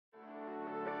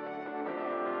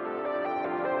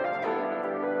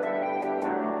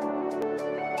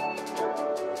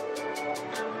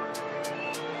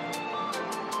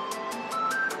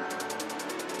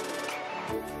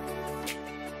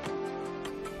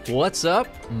What's up,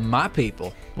 my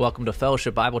people? Welcome to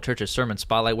Fellowship Bible Church's Sermon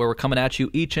Spotlight, where we're coming at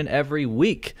you each and every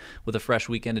week with a fresh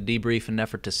weekend of debrief in an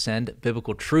effort to send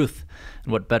biblical truth.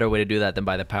 And what better way to do that than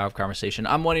by the power of conversation?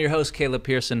 I'm one of your hosts, Caleb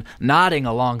Pearson, nodding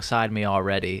alongside me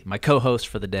already, my co-host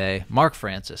for the day, Mark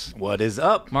Francis. What is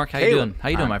up? Mark, how you doing? How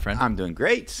you doing, my friend? I'm doing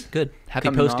great. Good.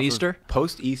 Happy post-Easter?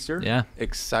 Post-Easter. Yeah.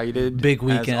 Excited. Big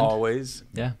weekend. As always.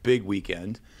 Yeah. Big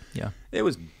weekend. Yeah. It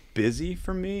was busy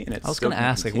for me, and it's I was going to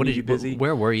ask, like, what did you busy?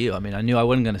 Where were you? I mean, I knew I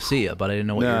wasn't going to see you, but I didn't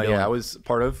know what you were doing. Yeah, I was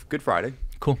part of Good Friday.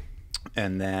 Cool.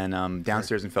 And then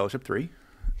downstairs in Fellowship 3.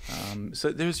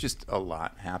 So there's just a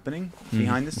lot happening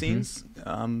behind the scenes,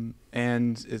 and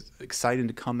it's exciting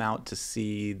to come out to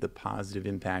see the positive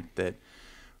impact that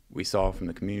we saw from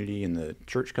the community and the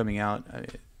church coming out.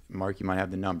 Mark, you might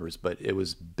have the numbers, but it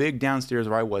was big downstairs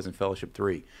where I was in Fellowship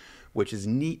 3, which is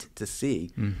neat to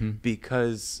see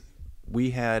because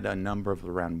we had a number of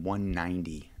around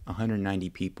 190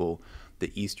 people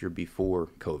the Easter before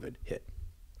COVID hit.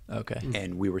 Okay.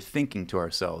 And we were thinking to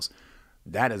ourselves,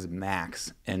 that is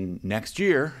max. And next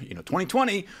year,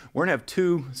 2020, we're going to have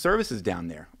 2 services down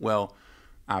there. Well,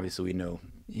 obviously we know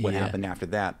what happened after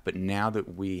that. But now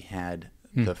that we had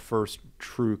the first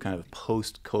true kind of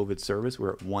post-COVID service,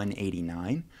 we're at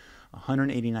 189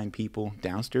 people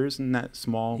downstairs in that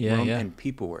small room, and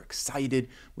people were excited.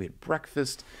 We had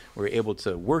breakfast. We were able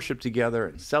to worship together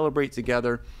and celebrate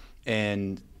together.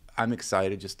 And I'm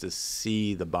excited just to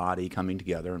see the body coming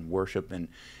together and worship, and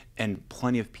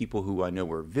plenty of people who I know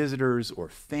were visitors or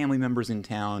family members in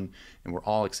town, and we're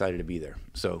all excited to be there.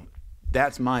 So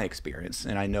that's my experience.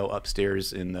 And I know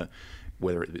upstairs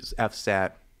whether it was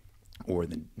FSAT or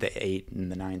the 8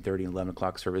 and the 9:30 and 11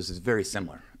 o'clock service is very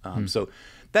similar. So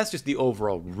that's just the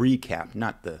overall recap,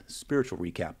 not the spiritual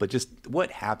recap, but just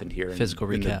what happened here. Physical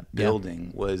recap. In the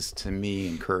building was, to me,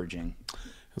 encouraging.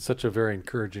 It's such a very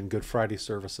encouraging Good Friday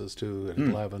services, too, at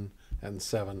 11 and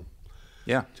 7.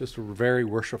 Yeah. Just very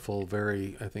worshipful,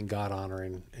 very, I think,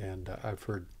 God-honoring. And I've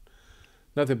heard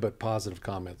nothing but positive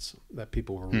comments that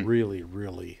people were really,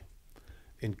 really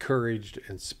encouraged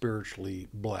and spiritually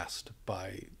blessed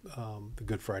by the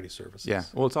Good Friday services. Yeah.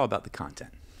 Well, it's all about the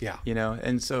content. Yeah.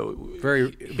 And so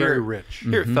very rich.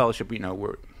 Here at Fellowship,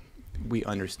 we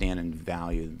understand and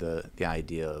value the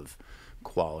idea of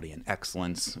quality and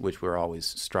excellence, which we're always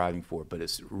striving for, but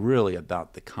it's really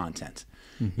about the content.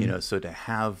 So to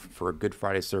have, for a Good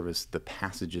Friday service, the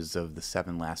passages of the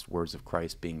 7 last words of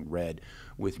Christ being read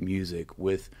with music,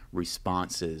 with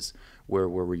responses, where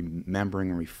we're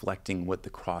remembering and reflecting what the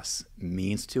cross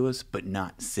means to us, but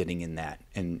not sitting in that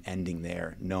and ending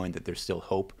there, knowing that there's still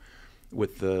hope,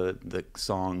 with the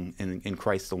song in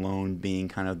Christ alone being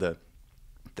kind of the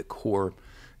core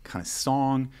kind of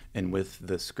song, and with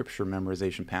the scripture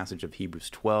memorization passage of Hebrews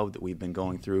 12 that we've been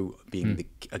going through being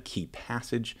a key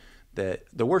passage, that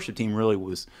the worship team really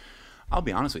was, I'll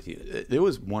be honest with you, it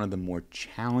was one of the more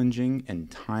challenging and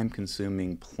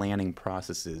time-consuming planning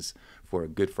processes for a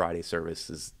Good Friday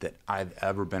services that I've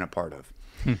ever been a part of.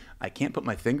 I can't put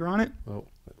my finger on it,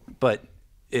 but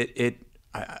it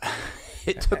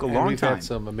took a long we've time. Had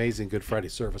some amazing Good Friday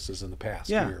services in the past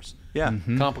years. Yeah.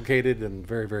 Complicated and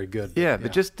very, very good. Yeah,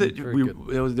 but just that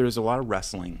good. there's a lot of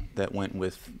wrestling that went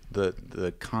with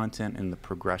the content and the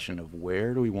progression of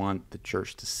where do we want the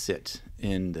church to sit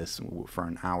in this for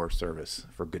an hour service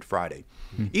for Good Friday.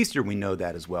 Easter, we know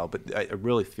that as well, but I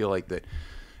really feel like that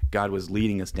God was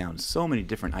leading us down so many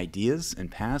different ideas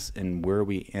and paths, and where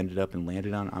we ended up and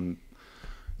landed on, I'm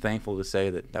thankful to say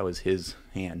that was his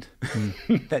hand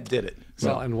that did it. So.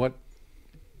 Well, and what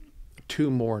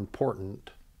 2 more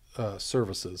important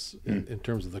services in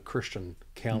terms of the Christian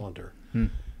calendar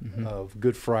of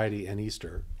Good Friday and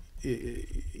Easter,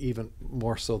 even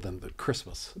more so than the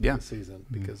Christmas season,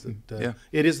 because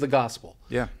it is the gospel.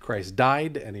 Yeah. Christ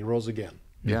died and he rose again.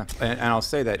 Yeah, and I'll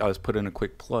say that, I'll just put in a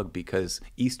quick plug, because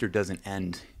Easter doesn't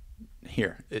end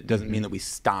here. It doesn't mean that we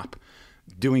stop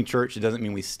doing church. It doesn't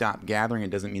mean we stop gathering. It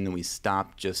doesn't mean that we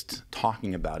stop just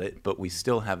talking about it, but we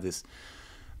still have this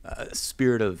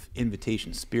spirit of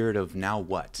invitation, spirit of now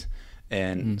what?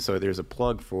 And so there's a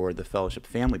plug for the Fellowship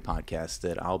Family Podcast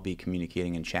that I'll be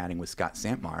communicating and chatting with Scott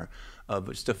Santmar of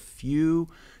just a few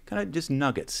kind of just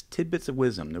nuggets, tidbits of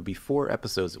wisdom. There'll be 4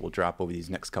 episodes that will drop over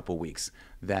these next couple of weeks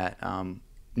that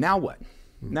now what?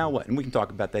 Now what? And we can talk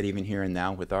about that even here and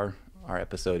now with our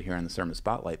episode here on the Sermon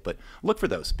Spotlight. But look for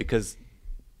those, because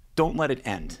don't let it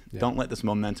end. Yeah. Don't let this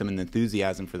momentum and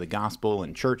enthusiasm for the gospel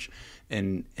and church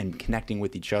and connecting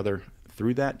with each other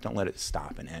through that, don't let it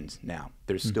stop and end now.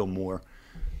 There's still more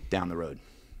down the road.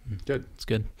 Good. It's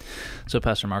good. So,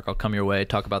 Pastor Mark, I'll come your way,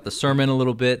 talk about the sermon a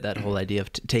little bit, that whole idea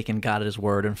of taking God at his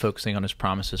word and focusing on his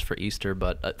promises for Easter.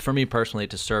 But for me personally,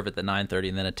 to serve at the 9:30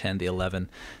 and then attend the 11,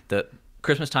 the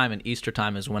Christmas time and Easter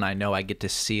time is when I know I get to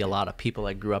see a lot of people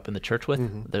I grew up in the church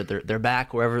with. They're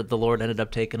back wherever the Lord ended up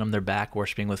taking them. They're back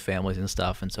worshiping with families and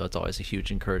stuff. And so it's always a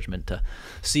huge encouragement to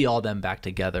see all them back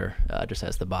together, just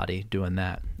as the body doing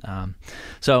that.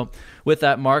 So with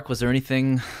that, Mark, was there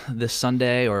anything this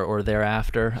Sunday or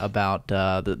thereafter about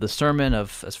the sermon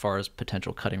of as far as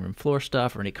potential cutting room floor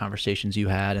stuff or any conversations you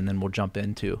had? And then we'll jump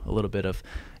into a little bit of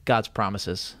God's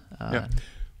promises. Yeah.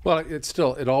 Well,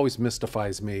 it always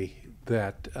mystifies me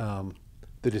that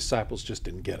the disciples just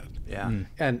didn't get it. Yeah.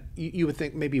 And you would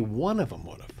think maybe one of them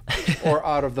would have, or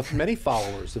out of the many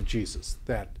followers of Jesus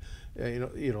that,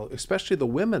 especially the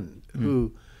women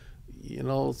who,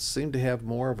 seem to have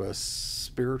more of a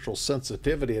spiritual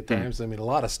sensitivity at times. I mean, a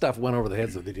lot of stuff went over the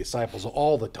heads of the disciples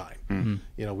all the time.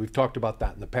 We've talked about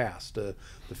that in the past, the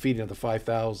feeding of the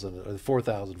 5,000 or the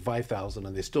 4,000, 5,000,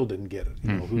 and they still didn't get it.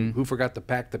 Who forgot to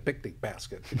pack the picnic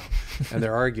basket? And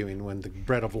they're arguing when the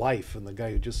bread of life and the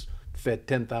guy who just fed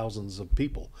 10,000s of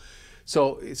people.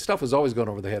 So stuff was always going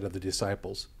over the head of the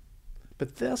disciples.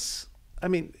 But this, I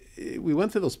mean, we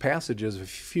went through those passages, a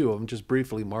few of them, just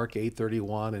briefly, Mark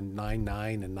 8:31 and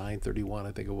 9:9 and 9:31,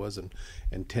 I think it was, and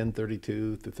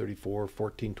 10:32 through 34,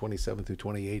 14:27 through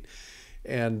 28.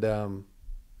 And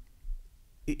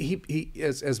he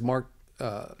as Mark,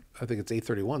 I think it's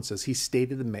 8:31 says, he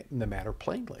stated the matter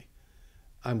plainly.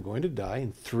 I'm going to die,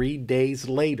 and 3 days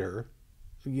later,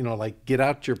 like get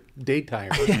out your day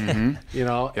timer,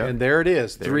 Yep. and there it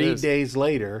is, There 3 it is. days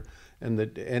later.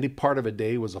 And any part of a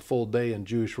day was a full day in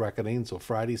Jewish reckoning. So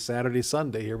Friday, Saturday,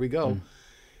 Sunday, here we go.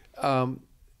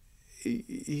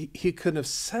 He couldn't have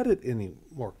said it any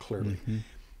more clearly.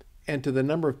 And to the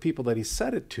number of people that he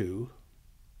said it to,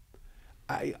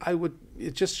 I would.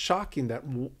 It's just shocking that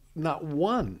not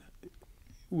one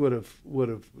would have.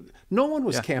 No one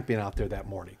was camping out there that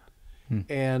morning,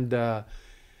 and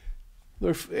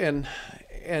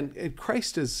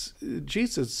Christ is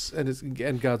Jesus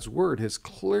and God's word has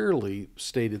clearly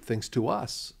stated things to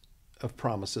us of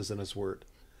promises in his word.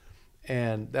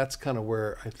 And that's kind of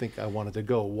where I think I wanted to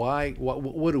go. Why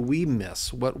what do we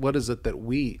miss? What is it that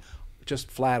we just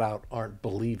flat out aren't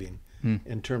believing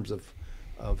in terms of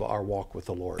our walk with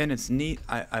the Lord? And it's neat.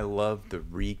 I love the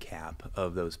recap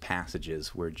of those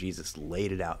passages where Jesus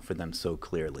laid it out for them so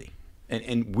clearly.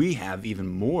 And we have even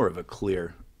more of a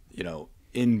clear,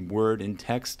 in word, in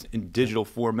text, in digital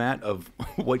format of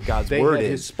what God's word had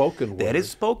is. his spoken word. They had his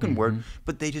spoken word,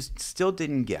 but they just still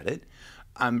didn't get it.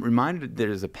 I'm reminded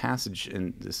there's a passage,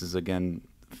 and this is again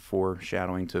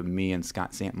foreshadowing to me and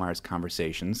Scott Santmeyer's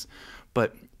conversations,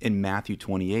 but in Matthew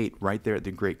 28, right there at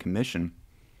the Great Commission,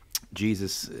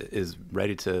 Jesus is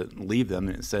ready to leave them,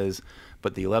 and it says,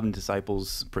 but the 11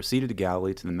 disciples proceeded to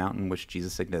Galilee, to the mountain which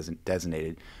Jesus had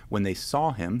designated. When they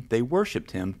saw him, they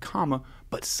worshipped him,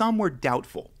 but some were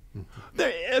doubtful.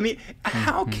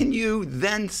 How can you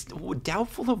then,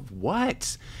 doubtful of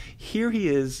what? Here he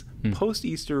is,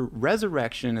 post-Easter,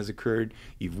 resurrection has occurred.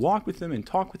 You've walked with him and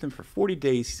talked with him for 40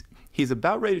 days. He's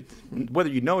about ready, whether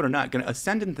you know it or not, going to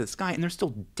ascend into the sky, and they're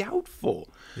still doubtful.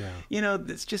 Yeah.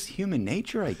 It's just human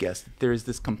nature, I guess. There's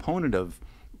this component of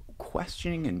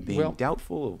questioning and being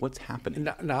doubtful of what's happening.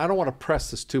 Now, I don't want to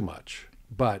press this too much,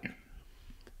 but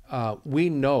we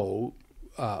know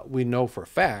for a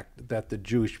fact that the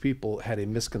Jewish people had a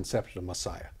misconception of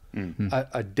Messiah.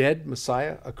 A dead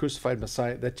Messiah, a crucified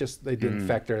Messiah, they didn't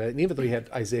factor that. And even though you had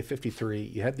Isaiah 53,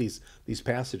 you had these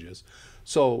passages.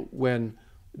 So when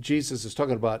Jesus is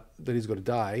talking about that he's going to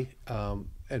die,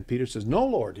 and Peter says, "No,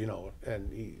 Lord,"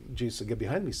 and Jesus said, "Get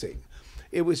behind me, Satan."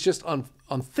 It was just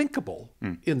unthinkable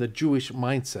in the Jewish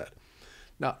mindset.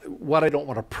 Now, what I don't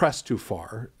want to press too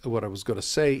far, what I was going to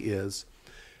say is,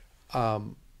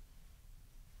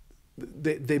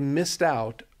 they missed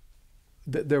out.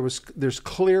 There's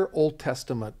clear Old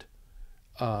Testament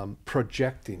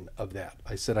projecting of that.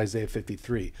 I said Isaiah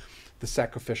 53, the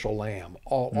sacrificial lamb,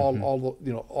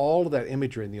 all of that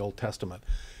imagery in the Old Testament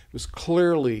was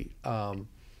clearly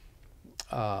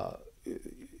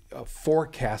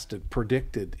forecasted,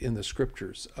 predicted in the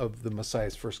scriptures of the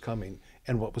Messiah's first coming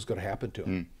and what was going to happen to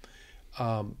him.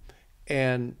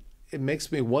 And it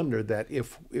makes me wonder that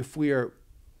if we are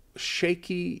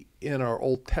shaky in our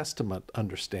Old Testament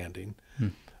understanding,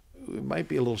 we might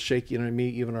be a little shaky in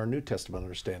even our New Testament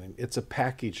understanding. It's a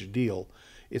package deal.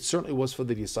 It certainly was for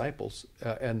the disciples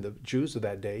and the Jews of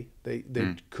that day.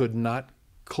 They could not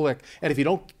click. And if you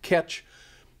don't catch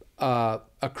a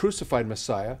crucified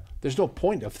Messiah, there's no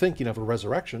point of thinking of a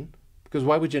resurrection, because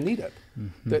why would you need it?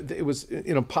 It was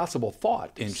an impossible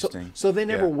thought. Interesting. So they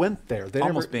never Yeah. went there. They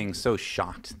Almost never, being so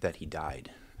shocked that he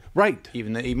died, right.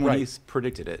 even when Right. he's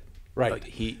predicted it. Right. Like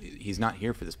he's not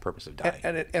here for this purpose of dying.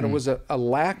 And it was a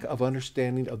lack of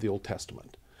understanding of the Old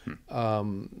Testament.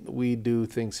 We do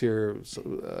things here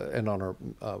and on our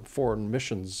foreign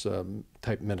missions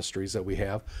type ministries that we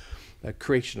have,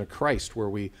 Creation of Christ, where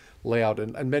we lay out,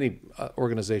 and many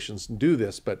organizations do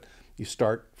this, but you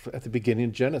start at the beginning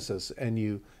of Genesis, and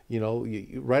you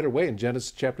right away in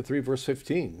Genesis chapter 3, verse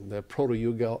 15, the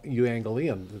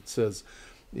proto-evangelium that says,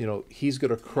 he's going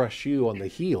to crush you on the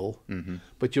heel,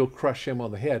 but you'll crush him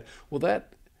on the head. Well,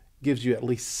 that gives you at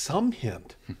least some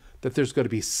hint that there's going to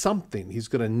be something. He's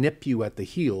going to nip you at the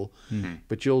heel,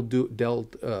 but you'll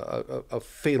dealt a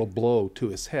fatal blow to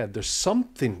his head. There's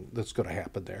something that's going to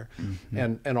happen there,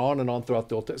 and on throughout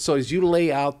the Old Testament. So as you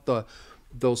lay out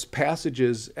those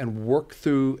passages and work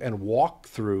through and walk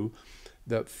through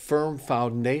the firm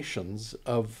foundations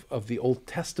of the Old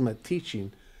Testament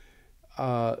teaching,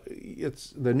 it's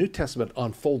the New Testament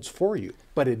unfolds for you,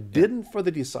 but it didn't for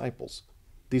the disciples.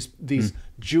 These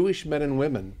Jewish men and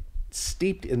women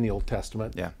steeped in the Old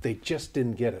Testament, they just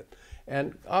didn't get it.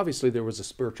 And obviously there was a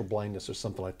spiritual blindness or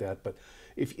something like that, but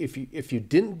if you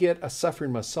didn't get a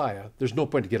suffering Messiah, there's no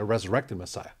point to get a resurrected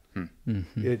Messiah.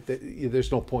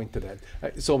 There's no point to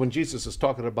that. So when Jesus is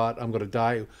talking about, I'm going to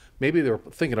die, maybe they were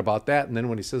thinking about that, and then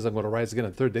when he says, I'm going to rise again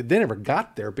on the third day, they never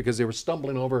got there because they were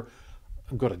stumbling over,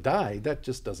 I'm going to die. That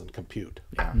just doesn't compute.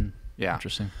 Yeah.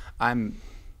 Interesting. I'm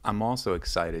also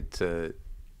excited to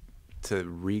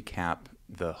recap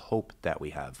the hope that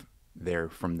we have there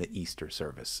from the Easter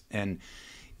service. And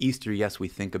Easter, yes, we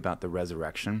think about the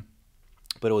resurrection,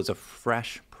 but it was a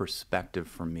fresh perspective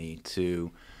for me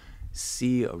to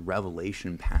see a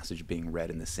Revelation passage being read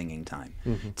in the singing time,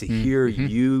 to hear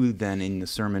you then in the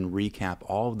sermon recap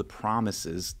all of the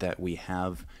promises that we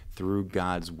have through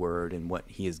God's word and what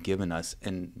he has given us,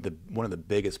 and one of the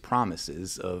biggest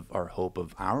promises of our hope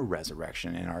of our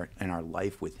resurrection and our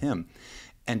life with him,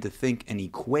 and to think and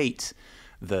equate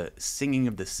the singing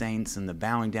of the saints and the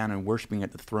bowing down and worshiping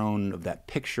at the throne of that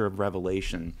picture of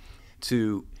Revelation,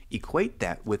 to equate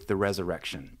that with the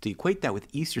resurrection, to equate that with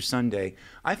Easter Sunday,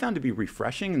 I found to be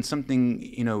refreshing and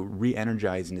something,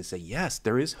 re-energizing to say, yes,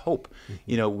 there is hope.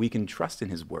 We can trust in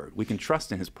his word. We can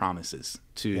trust in his promises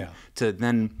to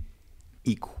then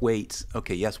equate,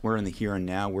 okay, yes, we're in the here and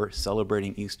now. We're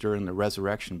celebrating Easter and the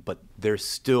resurrection, but there's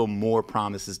still more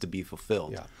promises to be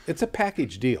fulfilled. Yeah, it's a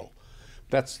package deal.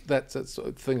 That's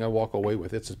the thing I walk away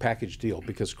with. It's a package deal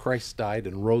because Christ died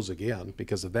and rose again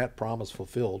because of that promise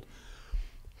fulfilled.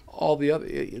 All the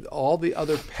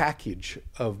other package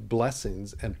of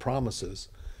blessings and promises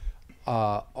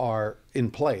are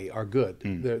in play, are good.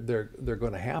 They're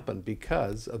going to happen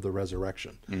because of the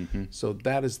resurrection. So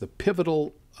that is the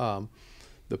pivotal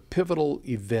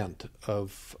event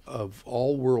of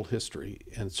all world history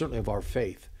and certainly of our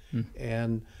faith.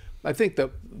 And I think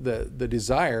that the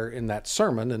desire in that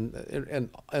sermon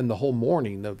and the whole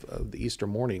morning of the Easter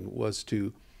morning was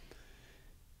to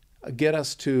get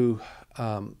us to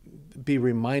be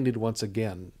reminded once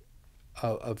again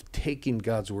of taking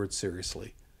God's word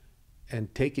seriously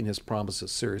and taking his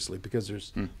promises seriously, because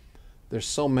there's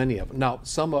so many of them. Now,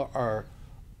 some are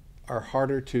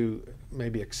harder to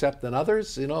maybe accept than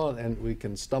others, and we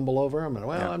can stumble over them.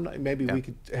 And we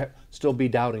could still be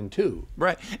doubting too.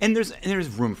 Right, and there's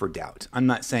room for doubt. I'm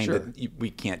not saying that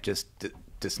we can't just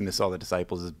dismiss all the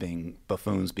disciples as being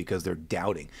buffoons because they're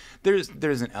doubting. There's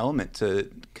an element to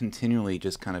continually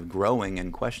just kind of growing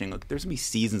and questioning. Look, there's gonna be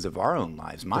seasons of our own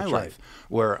lives, my life,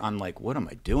 where I'm like, what am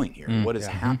I doing here? What is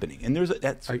happening? And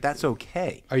that's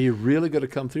okay. Are you really going to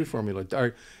come through for me?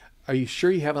 Are you sure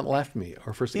you haven't left me?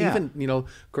 Or even,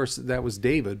 of course, that was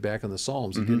David back in the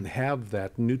Psalms. He didn't have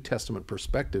that New Testament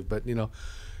perspective, but,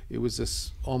 it was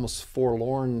this almost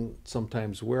forlorn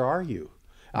sometimes, where are you?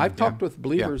 I've talked with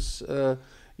believers,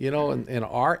 in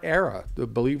our era, the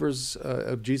believers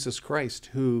of Jesus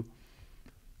Christ who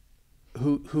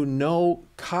know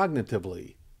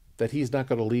cognitively that he's not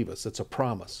going to leave us. It's a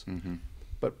promise.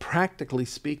 But practically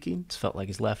speaking, It's felt like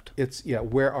he's left.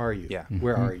 Where are you? Yeah.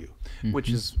 Where are you? Which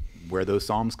is where those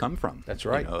Psalms come from. That's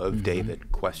right. Of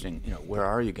David questioning, where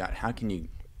are you, God? How can you,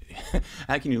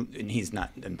 and he's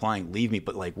not implying leave me,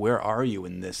 but like, where are you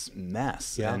in this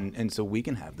mess? Yeah. And so we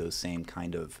can have those same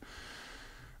kind of,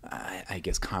 I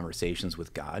guess, conversations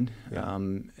with God,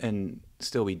 and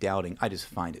still be doubting. I just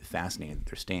find it fascinating that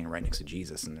they're standing right next to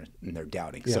Jesus and they're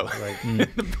doubting. Yeah, so, right.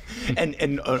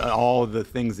 and all the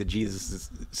things that Jesus is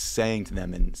saying to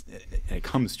them, and it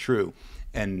comes true.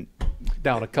 And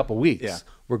Now in a couple weeks,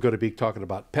 we're going to be talking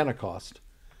about Pentecost,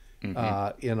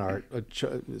 in our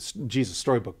Jesus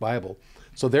Storybook Bible.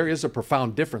 So there is a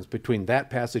profound difference between that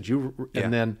passage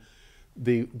and then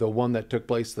the one that took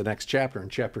place the next chapter, in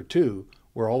chapter 2,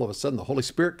 where all of a sudden the Holy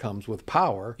Spirit comes with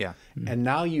power, and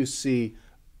now you see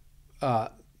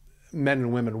men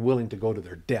and women willing to go to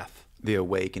their death. The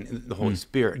awakening, the Holy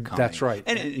Spirit coming. That's right.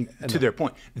 And to their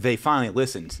point, they finally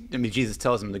listened. I mean, Jesus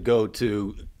tells them to go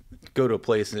to a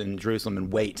place in Jerusalem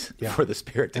and wait for the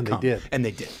Spirit to come. And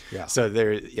they did. Yeah. So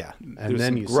and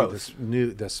then you see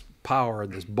this power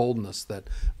and this boldness that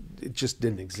it just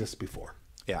didn't exist before.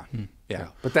 Yeah.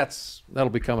 But that'll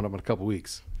be coming up in a couple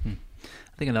weeks.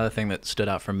 I think another thing that stood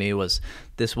out for me was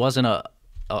this wasn't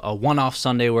a one-off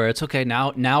Sunday where it's okay,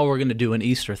 now we're going to do an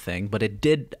Easter thing, but it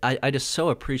did. I just so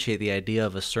appreciate the idea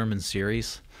of a sermon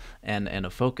series and a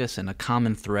focus and a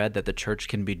common thread that the church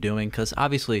can be doing, because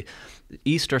obviously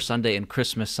Easter Sunday and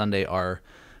Christmas Sunday are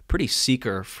pretty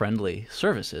seeker-friendly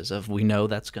services. We know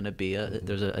that's going to be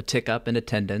there's a tick up in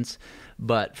attendance,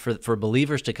 but for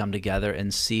believers to come together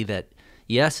and see that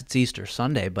yes, it's Easter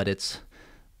Sunday, but it's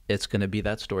going to be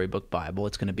that Storybook Bible.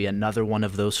 It's going to be another one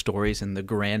of those stories in the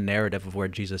grand narrative of where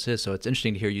Jesus is. So it's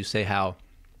interesting to hear you say how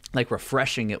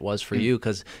refreshing it was for you,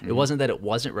 because it wasn't that it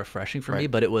wasn't refreshing for me,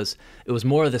 but it was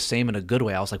more of the same in a good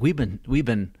way. I was like,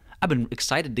 I've been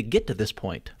excited to get to this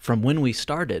point from when we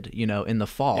started, in the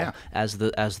fall as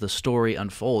the story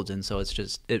unfolds. And so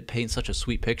it paints such a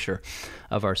sweet picture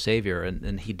of our Savior,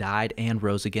 and he died and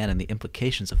rose again, and the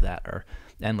implications of that are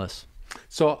endless.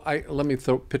 So let me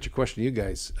pitch a question to you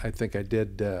guys. I think I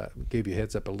did gave you a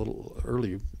heads up a little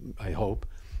early, I hope.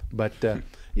 But,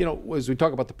 as we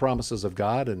talk about the promises of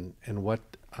God and what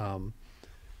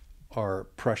are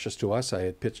precious to us, I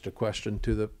had pitched a question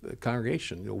to the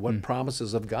congregation. What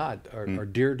promises of God are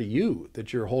dear to you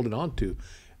that you're holding on to?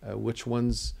 Which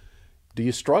ones do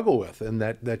you struggle with and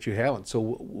that you haven't? So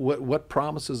what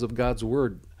promises of God's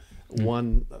Word,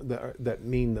 one that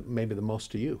mean that maybe the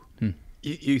most to you?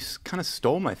 You kind of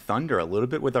stole my thunder a little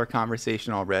bit with our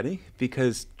conversation already,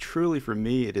 because truly for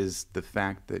me it is the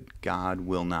fact that God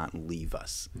will not leave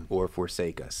us or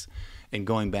forsake us. And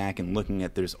going back and looking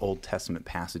at there's Old Testament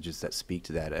passages that speak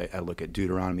to that. I look at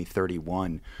Deuteronomy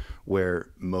 31, where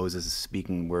Moses is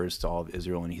speaking words to all of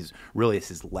Israel, and it's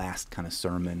his last kind of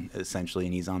sermon essentially,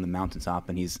 and he's on the mountaintop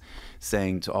and he's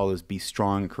saying to all those, be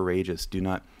strong and courageous, do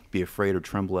not be afraid or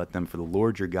tremble at them, for the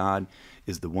Lord your God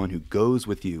is the one who goes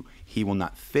with you. He will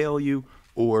not fail you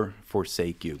or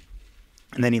forsake you.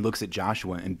 And then he looks at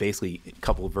Joshua and basically a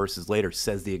couple of verses later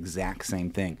says the exact same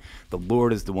thing. The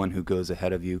Lord is the one who goes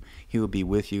ahead of you. He will be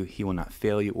with you. He will not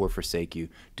fail you or forsake you.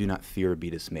 Do not fear or be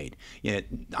dismayed.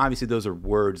 Obviously those are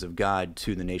words of God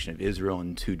to the nation of Israel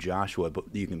and to Joshua, but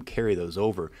you can carry those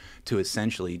over to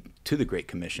essentially to the Great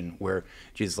Commission, where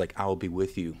Jesus is like, I will be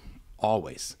with you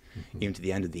always, even to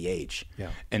the end of the age.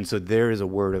 And so there is a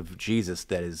word of Jesus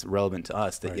that is relevant to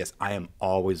us, that yes, I am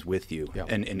always with you.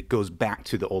 And it goes back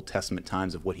to the Old Testament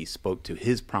times of what he spoke to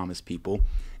his promised people,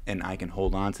 and I can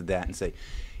hold on to that and say,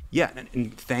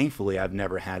 and thankfully I've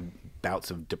never had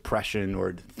bouts of depression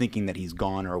or thinking that he's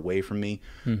gone or away from me,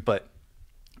 but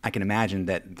I can imagine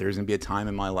that there's going to be a time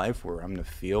in my life where I'm going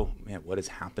to feel, what is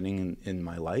happening in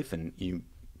my life, and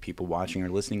people watching or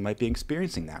listening might be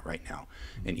experiencing that right now.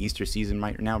 And Easter season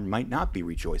might not be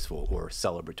rejoiceful or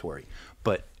celebratory,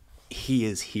 but he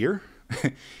is here.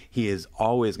 He is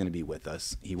always going to be with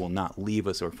us. He will not leave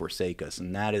us or forsake us.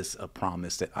 And that is a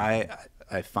promise that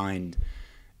I find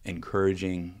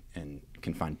encouraging and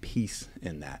can find peace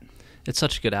in that. It's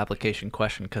such a good application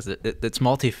question, because it's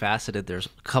multifaceted. There's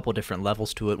a couple different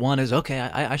levels to it. One is, okay,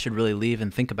 I should really leave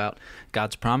and think about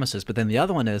God's promises. But then the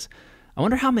other one is, I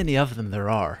wonder how many of them there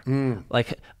are.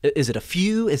 Like, is it a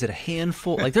few? Is it a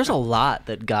handful? Like, there's a lot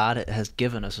that God has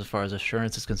given us as far as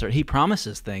assurance is concerned. He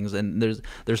promises things, and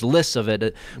there's lists of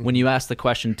it. When you asked the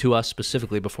question to us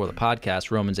specifically before the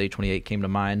podcast, Romans 8:28 came to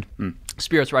mind.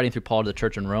 Spirit's writing through Paul to the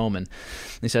church in Rome, and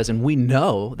he says, and we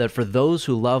know that for those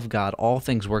who love God, all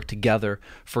things work together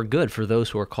for good, for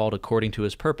those who are called according to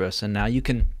his purpose. And now you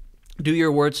can do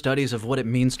your word studies of what it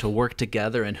means to work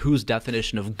together and whose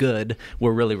definition of good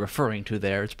we're really referring to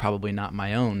there. It's probably not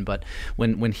my own, but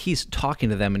when he's talking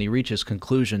to them and he reaches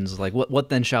conclusions like, what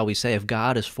then shall we say? If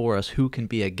God is for us, who can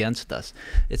be against us?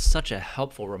 It's such a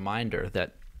helpful reminder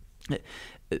that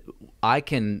I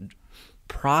can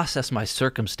process my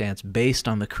circumstance based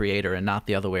on the Creator and not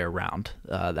the other way around.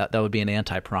 That would be an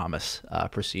anti-promise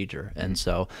procedure. And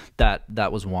so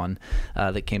that was one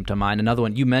that came to mind. Another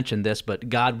one, you mentioned this, but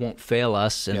God won't fail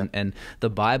us, and the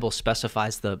Bible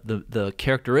specifies the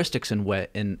characteristics and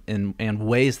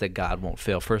ways that God won't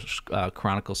fail. First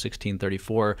Chronicles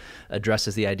 16:34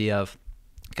 addresses the idea of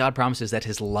God promises that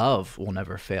his love will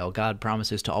never fail. God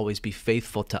promises to always be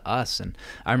faithful to us. And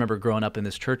I remember growing up in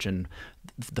this church, and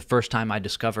the first time I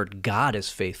discovered God is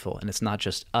faithful, and it's not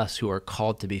just us who are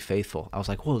called to be faithful. I was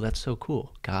like, whoa, that's so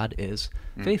cool. God is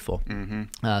faithful.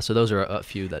 So those are a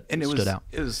few that stood out.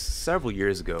 It was several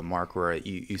years ago, Mark, where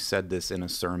you said this in a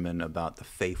sermon about the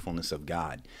faithfulness of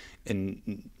God.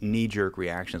 And knee-jerk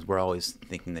reactions, we're always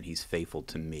thinking that he's faithful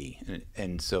to me.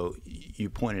 And so you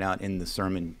pointed out in the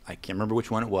sermon, I can't remember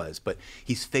which one it was, but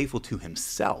he's faithful to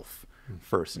himself,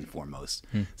 first and foremost.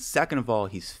 Second of all,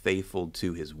 he's faithful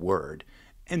to his word.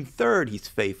 And third, he's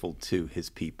faithful to his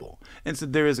people. And so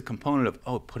there is a component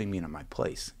of, putting me in my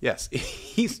place. Yes,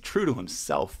 he's true to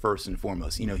himself first and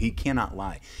foremost. He cannot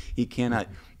lie. He cannot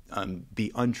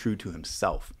be untrue to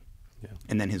himself. Yeah.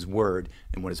 And then his word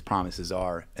and what his promises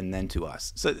are, and then to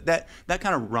us. So that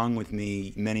kind of rung with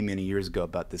me many, many years ago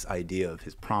about this idea of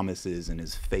his promises and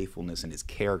his faithfulness and his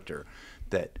character,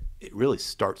 that it really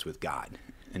starts with God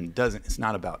and it's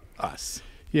not about us.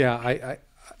 Yeah,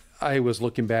 I was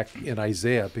looking back in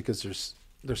Isaiah because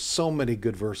there's so many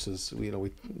good verses.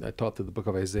 I taught through the book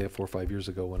of Isaiah 4 or 5 years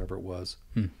ago, whenever it was.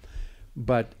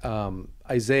 But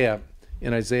Isaiah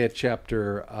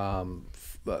chapter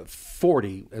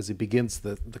 40, as he begins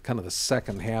the kind of the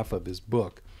second half of his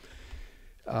book,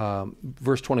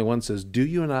 verse 21 says, "Do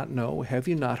you not know? Have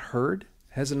you not heard?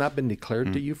 Has it not been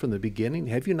declared to you from the beginning?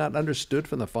 Have you not understood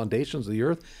from the foundations of the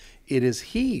earth? It is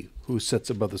he who sits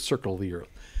above the circle of the earth,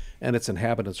 and its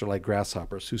inhabitants are like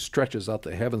grasshoppers, who stretches out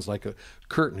the heavens like a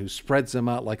curtain, who spreads them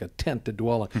out like a tent to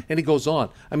dwell in." And he goes on.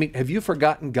 I mean, have you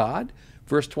forgotten God?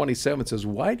 Verse 27 says,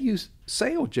 "Why do you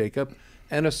say, O Jacob,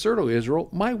 and assert, O Israel,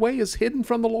 my way is hidden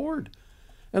from the Lord,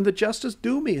 and the justice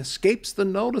due me escapes the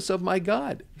notice of my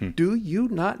God. Do you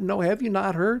not know? Have you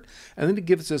not heard?" And then he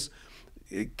gives us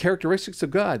characteristics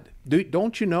of God.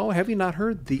 Don't you know? Have you not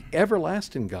heard? The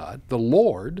everlasting God, the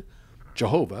Lord,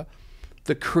 Jehovah,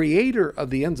 the creator of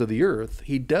the ends of the earth,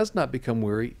 he does not become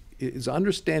weary. His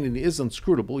understanding is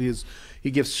inscrutable.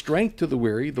 He gives strength to the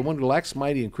weary. The one who lacks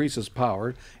might increases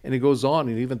power. And he goes on,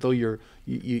 and even though you're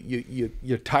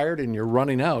tired and you're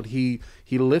running out, he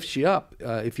lifts you up.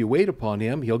 If you wait upon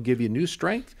him, he'll give you new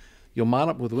strength. You'll mount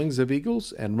up with wings of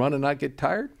eagles and run and not get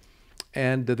tired,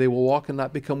 and they will walk and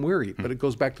not become weary. But it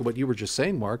goes back to what you were just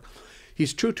saying, Mark.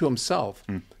 He's true to himself.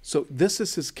 So this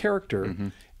is his character.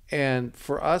 And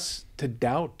for us to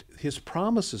doubt his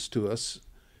promises to us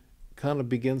kind of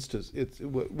begins to,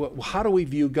 how do we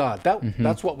view God?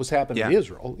 That's what was happening to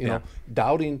Israel, you know,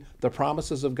 doubting the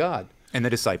promises of God. And the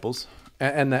disciples.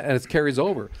 And it carries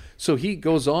over. So he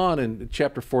goes on in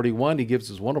chapter 41, he gives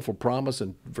this wonderful promise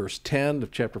in verse 10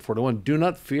 of chapter 41, "Do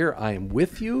not fear, I am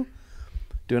with you.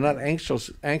 Do not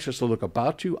anxiously look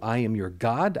about you. I am your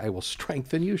God. I will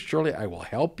strengthen you. Surely I will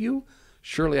help you.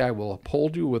 Surely I will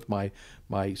uphold you with my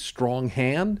strong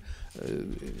hand."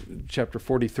 Chapter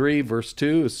 43, verse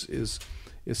 2 is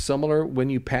similar. "When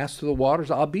you pass through the waters,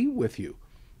 I'll be with you.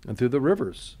 And through the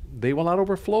rivers, they will not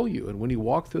overflow you. And when you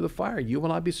walk through the fire, you will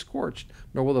not be scorched,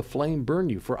 nor will the flame burn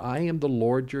you. For I am the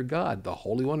Lord your God, the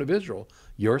Holy One of Israel,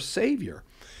 your Savior."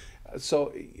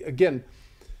 So again,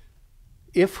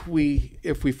 if we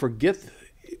forget,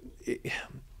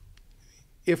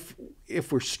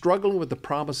 if we're struggling with the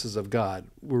promises of God,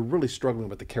 we're really struggling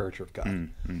with the character of God.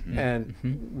 And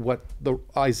what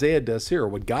Isaiah does here, or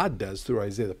what God does through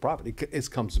Isaiah the prophet,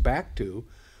 it comes back to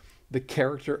the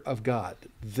character of God.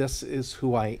 This is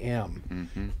who I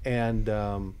am.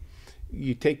 And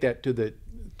you take that to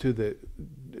the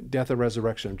death and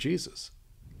resurrection of Jesus.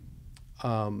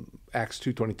 Acts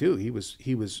 2:22.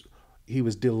 He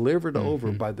was delivered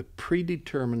over by the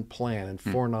predetermined plan and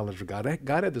foreknowledge of God.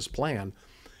 God had this plan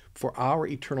for our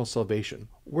eternal salvation.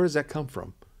 Where does that come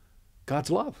from?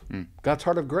 God's love, God's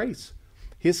heart of grace.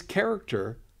 His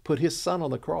character put his son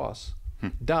on the cross,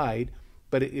 died,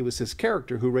 but it was his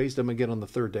character who raised him again on the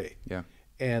third day. Yeah.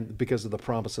 And because of the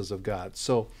promises of God.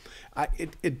 So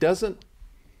it doesn't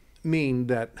mean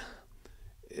that,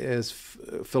 as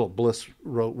Philip Bliss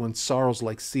wrote, when sorrows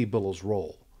like sea billows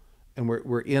roll. And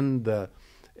we're in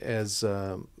as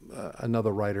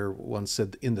another writer once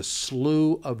said, in the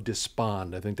slough of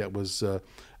despond. I think that was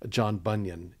John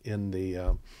Bunyan in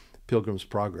the Pilgrim's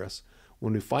Progress.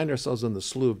 When we find ourselves in the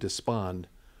slough of despond,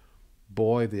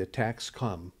 boy, the attacks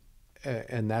come,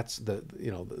 and that's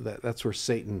that's where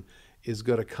Satan is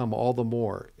going to come all the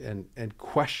more and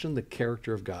question the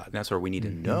character of God. And that's where we need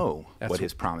to know what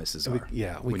his promises are.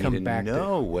 We come need to back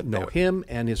know him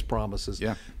and his promises.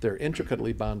 Yeah. They're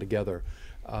intricately bound together.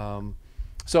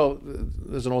 So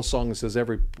there's an old song that says,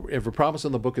 every promise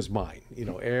in the book is mine. You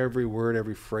know, every word,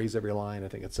 every phrase, every line. I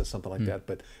think it says something like that.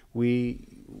 But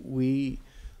we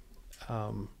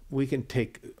we can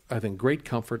take, I think, great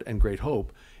comfort and great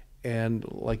hope. And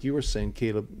like you were saying,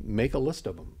 Caleb, make a list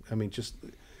of them. I mean, just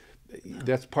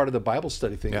that's part of the Bible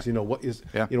study thing. Yeah. You know, what is,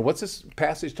 Yeah. you know, what's this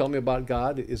passage telling me about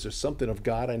God? Is there something of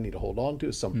God I need to hold on to?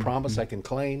 Is some promise I can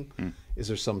claim? Is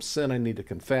there some sin I need to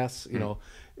confess? You know,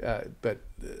 but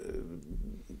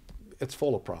it's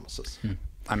full of promises.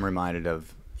 I'm reminded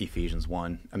of Ephesians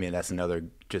 1. I mean, that's another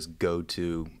just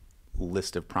go-to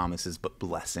list of promises, but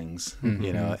blessings,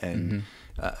 you know, and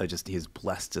just he has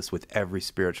blessed us with every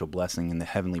spiritual blessing in the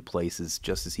heavenly places,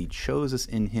 just as he chose us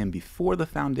in him before the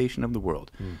foundation of the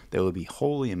world, that would be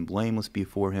holy and blameless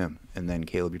before him. And then,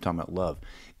 Caleb, you're talking about love.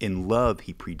 In love,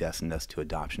 he predestined us to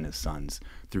adoption as sons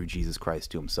through Jesus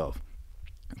Christ to himself,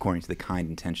 according to the kind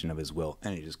intention of his will.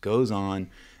 And it just goes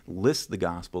on, lists the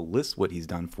gospel, lists what he's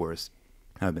done for us,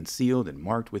 have been sealed and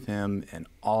marked with him, and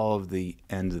all of the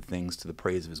ends of things to the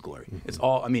praise of his glory. It's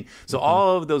all, I mean, so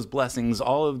all of those blessings,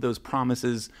 all of those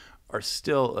promises are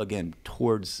still, again,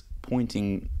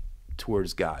 pointing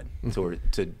towards God,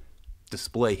 to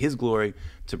display his glory,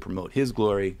 to promote his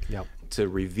glory, Yep. to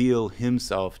reveal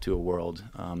himself to a world.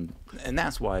 And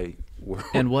that's why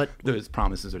those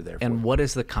promises are there for. And what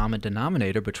is the common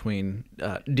denominator between,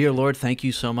 dear Lord, thank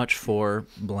you so much for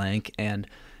blank, and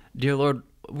dear Lord,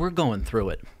 we're going through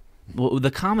it? Well,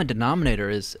 the common denominator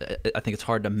is, I think it's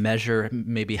hard to measure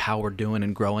maybe how we're doing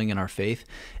and growing in our faith.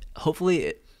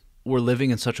 Hopefully we're living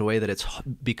in such a way that it's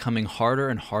becoming harder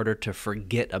and harder to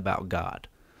forget about God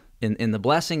in the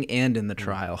blessing and in the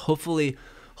trial. Hopefully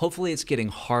it's getting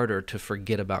harder to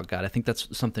forget about God. I think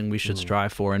that's something we should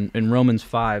strive for. In Romans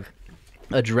 5,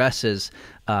 addresses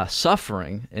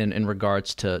suffering in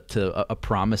regards to a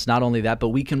promise. Not only that, but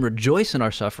we can rejoice in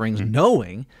our sufferings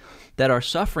knowing that our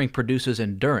suffering produces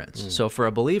endurance. So for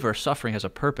a believer, suffering has a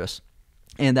purpose,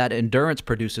 and that endurance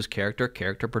produces character,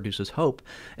 character produces hope,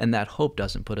 and that hope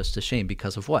doesn't put us to shame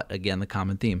because of what? Again, the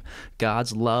common theme.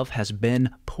 God's love has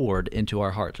been poured into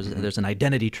our hearts. There's an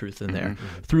identity truth in there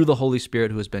through the Holy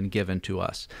Spirit who has been given to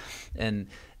us. And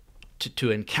to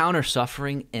encounter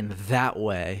suffering in that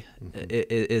way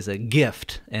is a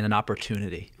gift and an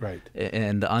opportunity. Right.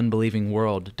 And the unbelieving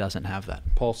world doesn't have that.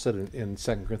 Paul said in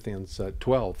 2 Corinthians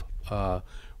 12,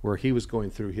 where he was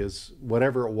going through his,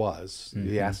 whatever it was,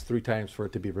 he asked 3 times for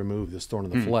it to be removed, this thorn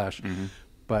in the flesh.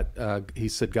 But he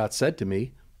said, God said to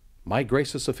me, my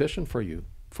grace is sufficient for you,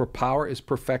 for power is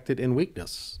perfected in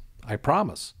weakness. I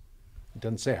promise. It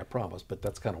doesn't say I promise, but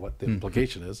that's kind of what the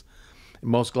implication is.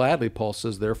 Most gladly, Paul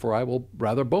says, therefore I will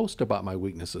rather boast about my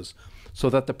weaknesses, so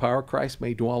that the power of Christ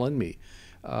may dwell in me.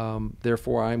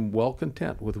 Therefore I am well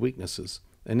content with weaknesses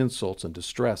and insults and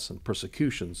distress and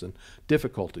persecutions and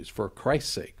difficulties for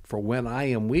Christ's sake. For when I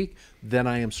am weak, then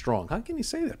I am strong. How can he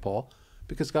say that, Paul?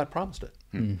 Because God promised it.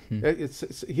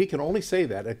 He can only say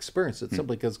that, experience it,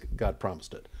 simply because God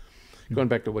promised it. Going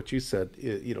back to what you said,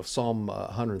 you know, Psalm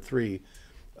 103,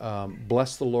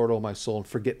 bless the Lord, O my soul, and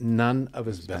forget none of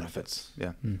his benefits.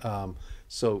 Yeah.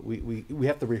 So we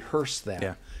have to rehearse that.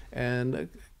 Yeah. And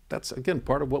that's, again,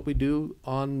 part of what we do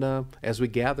on as we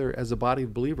gather as a body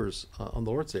of believers on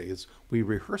the Lord's Day, is we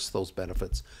rehearse those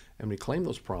benefits and we claim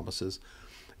those promises.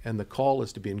 And the call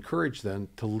is to be encouraged then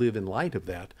to live in light of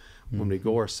that when we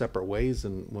go our separate ways,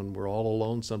 and when we're all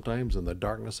alone sometimes in the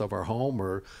darkness of our home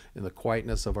or in the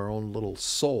quietness of our own little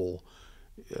soul.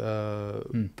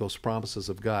 Those promises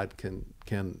of God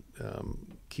can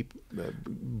keep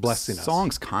blessing us.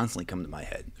 Songs constantly come to my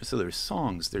head. So there's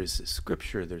songs, there's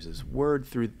scripture, there's his word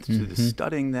through the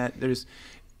studying that. There's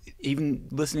even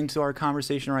listening to our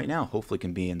conversation right now, hopefully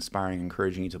can be inspiring,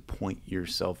 encouraging you to point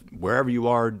yourself wherever you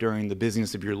are during the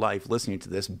busyness of your life, listening to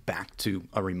this, back to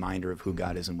a reminder of who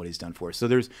God is and what he's done for us. So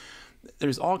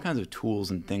there's all kinds of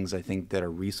tools and things, I think, that are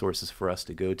resources for us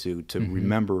to go to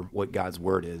remember what God's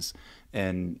word is,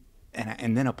 and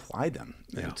then apply them.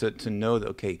 To know that,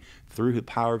 okay, through the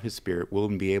power of his Spirit, we'll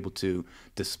be able to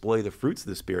display the fruits of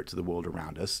the Spirit to the world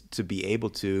around us, to be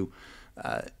able to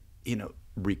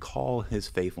recall his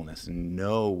faithfulness and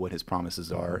know what his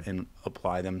promises are and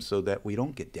apply them, so that we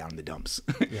don't get down in the dumps,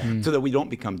 so that we don't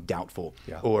become doubtful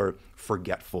or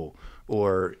forgetful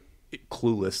or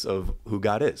clueless of who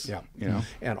God is. You know,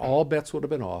 and all bets would have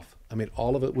been off. I mean,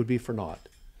 all of it would be for naught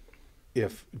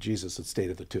if Jesus had stayed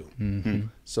at the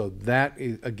tomb. So that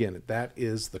is, again, that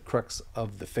is the crux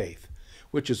of the faith,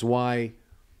 which is why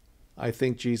I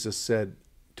think Jesus said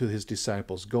to his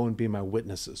disciples, go and be my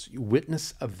witnesses. You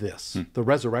witness of this, the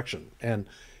resurrection. And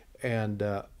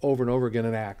over and over again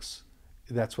in Acts,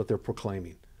 that's what they're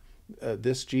proclaiming.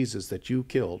 This Jesus that you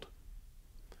killed,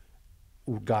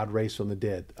 God raised from the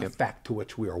dead, a fact to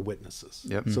which we are witnesses.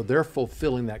 So they're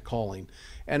fulfilling that calling.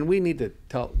 And we need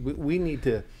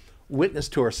to witness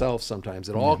to ourselves sometimes.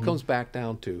 It all comes back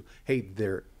down to, hey,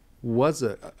 there was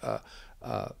a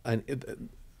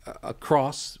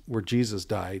cross where Jesus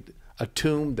died, a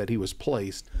tomb that he was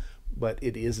placed, but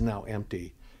it is now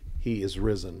empty. He is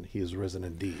risen. He is risen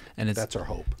indeed. And that's our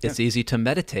hope. It's easy to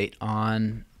meditate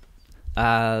on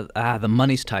the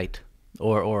money's tight,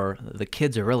 or the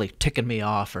kids are really ticking me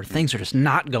off, or things are just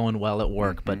not going well at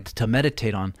work. But to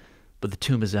meditate on, but the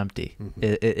tomb is empty.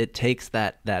 It takes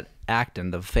that act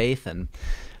and the faith, and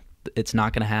it's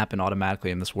not going to happen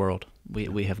automatically in this world.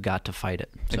 We have got to fight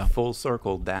it. So. In full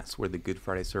circle, that's where the Good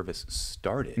Friday service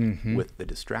started, with the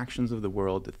distractions of the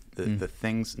world, the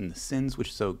things and the sins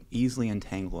which so easily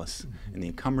entangle us, and the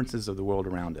encumbrances of the world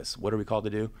around us. What are we called to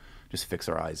do? Just fix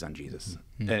our eyes on Jesus.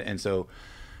 And so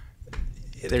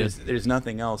there's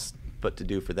nothing else but to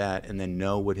do for that, and then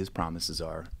know what his promises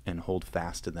are and hold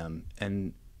fast to them,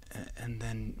 and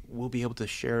then we'll be able to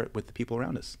share it with the people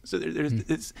around us. So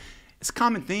it's a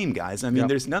common theme, guys. I mean,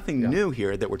 there's nothing new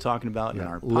here that we're talking about in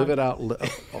our podcast. Live it out.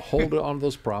 Hold on to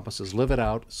those promises. Live it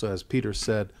out. So as Peter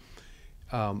said,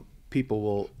 people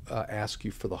will ask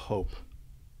you for the hope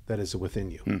that is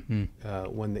within you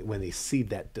when they see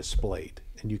that displayed,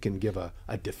 and you can give a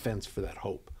defense for that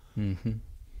hope.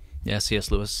 Yeah, C.S.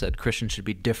 Lewis said Christians should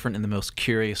be different in the most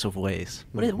curious of ways.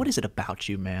 What is it about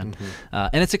you, man?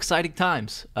 And it's exciting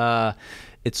times.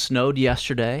 It snowed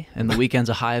yesterday, and the weekend's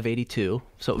a high of 82.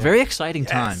 So very exciting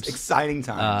times. Exciting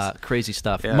times. Crazy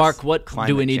stuff. Yes. Mark, what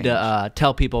do we need change. to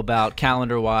tell people about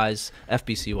calendar-wise,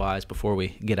 FBC-wise, before we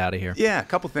get out of here? Yeah, a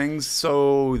couple things.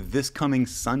 So this coming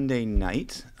Sunday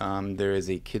night, there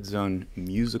is a Kids Zone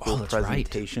musical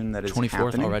presentation that is 24th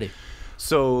happening. already.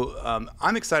 So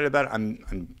I'm excited about it.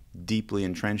 I'm deeply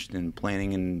entrenched in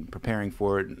planning and preparing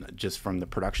for it, just from the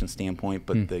production standpoint.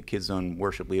 But the Kids Zone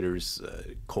worship leaders,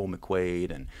 Cole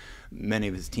McQuaid, and many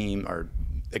of his team are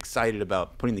excited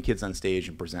about putting the kids on stage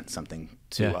and present something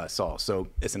to us all. So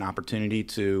it's an opportunity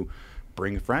to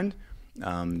bring a friend,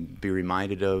 be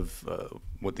reminded of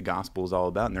what the gospel is all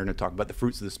about, and they're going to talk about the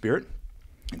fruits of the Spirit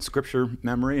and scripture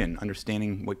memory and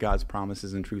understanding what God's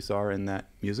promises and truths are in that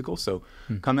musical. So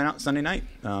coming out Sunday night.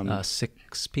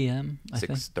 6 p.m., I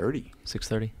think? 6:30.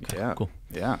 6:30? Okay, Yeah. cool.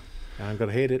 Yeah. And I'm going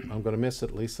to hate it. I'm going to miss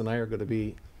it. Lisa and I are going to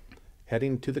be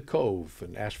heading to the Cove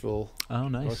in Asheville,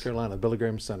 North Carolina, Billy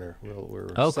Graham Center.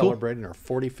 We're celebrating our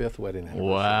 45th wedding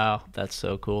anniversary. Wow, that's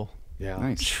so cool. Yeah.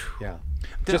 Nice. Yeah.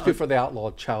 Just before they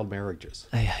outlawed child marriages.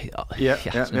 Yeah.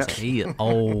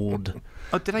 Old.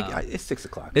 Oh, did it's 6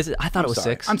 o'clock. Is it? I thought it was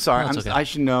sorry. 6. I'm sorry. No, it's okay. I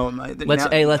should know. Let's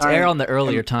err on the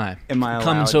earlier time. Am I allowed?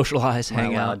 Come and socialize,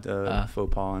 hang allowed, out.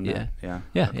 faux pas on that? Yeah.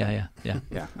 Yeah.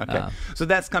 Yeah. Okay. So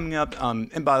that's coming up.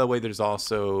 And by the way, there's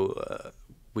also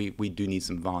we do need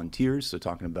some volunteers. So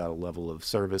talking about a level of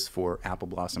service for Apple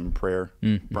Blossom Prayer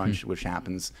Brunch, which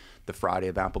happens the Friday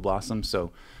of Apple Blossom.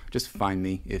 So just find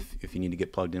me if you need to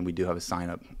get plugged in. We do have a sign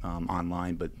up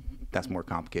online, but that's more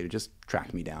complicated. Just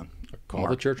track me down. Call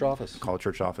the church office. Call the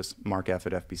church office,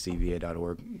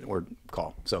 markf@fbcva.org, or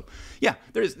call. So, yeah,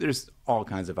 there's all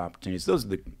kinds of opportunities. Those are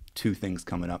the two things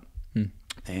coming up.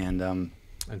 And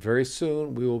very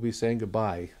soon we will be saying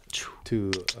goodbye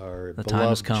to our The time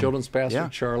has beloved come. children's pastor,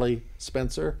 Charlie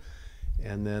Spencer,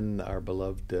 and then our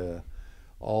beloved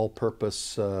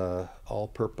all-purpose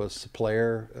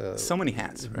player. So many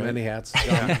hats, right? Many hats.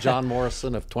 John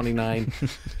Morrison of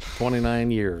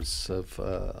 29 years of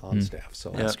on staff.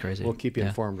 So That's crazy. We'll keep you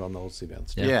informed on those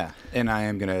events. Yeah, and I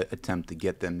am going to attempt to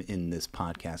get them in this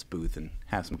podcast booth and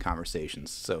have some conversations.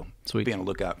 So Sweet. Be on the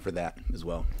lookout for that as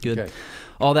well. Good. Okay.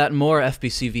 All that and more,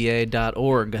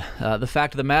 fbcva.org. The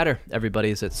fact of the matter,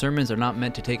 everybody, is that sermons are not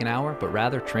meant to take an hour, but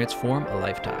rather transform a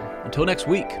lifetime. Until next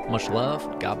week, much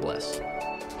love. God bless.